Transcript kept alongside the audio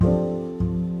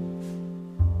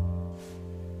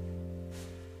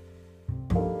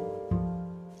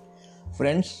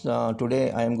Friends,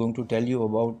 today I am going to tell you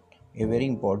about a very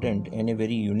important and a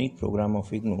very unique program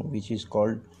of IGNOU, which is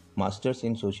called Masters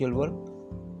in Social Work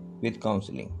with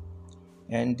Counseling.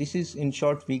 And this is, in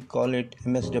short, we call it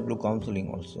MSW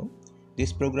Counseling also.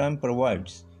 This program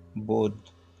provides both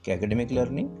academic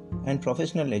learning and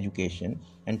professional education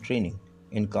and training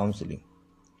in counseling,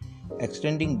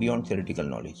 extending beyond theoretical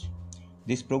knowledge.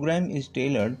 This program is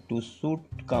tailored to suit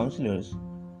counselors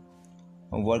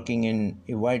working in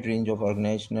a wide range of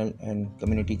organizational and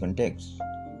community contexts,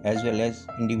 as well as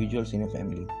individuals in a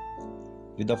family.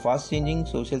 With the fast changing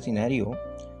social scenario,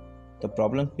 the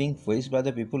problems being faced by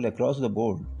the people across the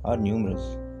board are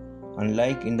numerous.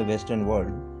 Unlike in the Western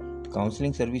world,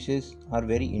 counseling services are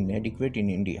very inadequate in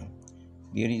India.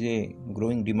 There is a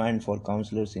growing demand for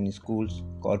counselors in schools,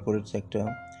 corporate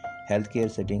sector,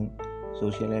 healthcare setting,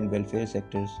 social and welfare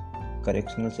sectors,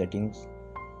 correctional settings.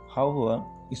 However,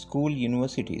 school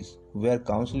universities where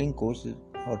counseling courses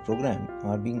or programs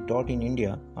are being taught in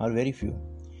India are very few.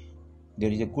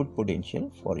 There is a good potential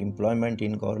for employment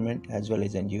in government as well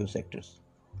as NGO sectors.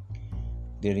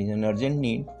 There is an urgent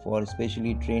need for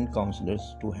specially trained counselors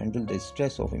to handle the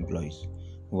stress of employees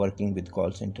working with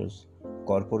call centers,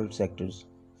 corporate sectors,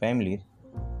 family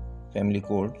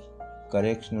courts,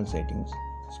 correctional settings,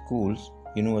 schools,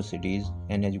 universities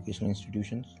and educational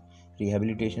institutions,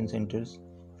 rehabilitation centers,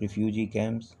 refugee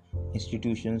camps,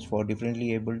 institutions for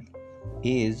differently abled,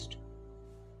 aged,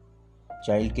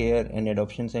 child care and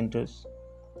adoption centers,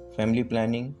 family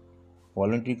planning,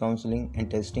 voluntary counseling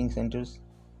and testing centers,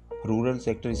 rural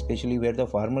sector especially where the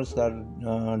farmers are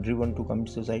driven to commit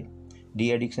suicide,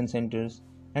 de-addiction centers,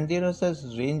 and there are such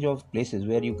range of places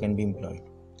where you can be employed.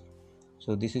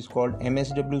 So this is called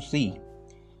MSWC,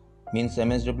 means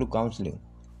MSW counseling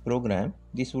program.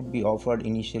 This would be offered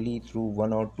initially through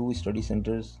 1 or 2 study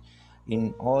centers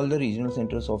in all the regional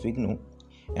centers of IGNOU,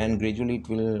 and gradually it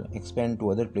will expand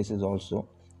to other places also,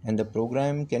 and the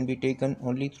program can be taken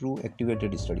only through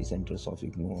activated study centers of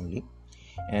IGNOU only.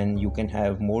 And you can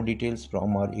have more details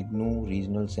from our IGNOU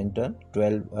regional center,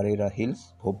 12 Arera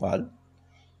Hills, Bhopal,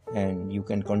 and you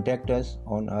can contact us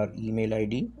on our email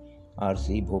ID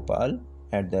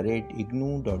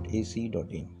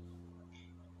rcbhopal@ignou.ac.in.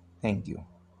 Thank you.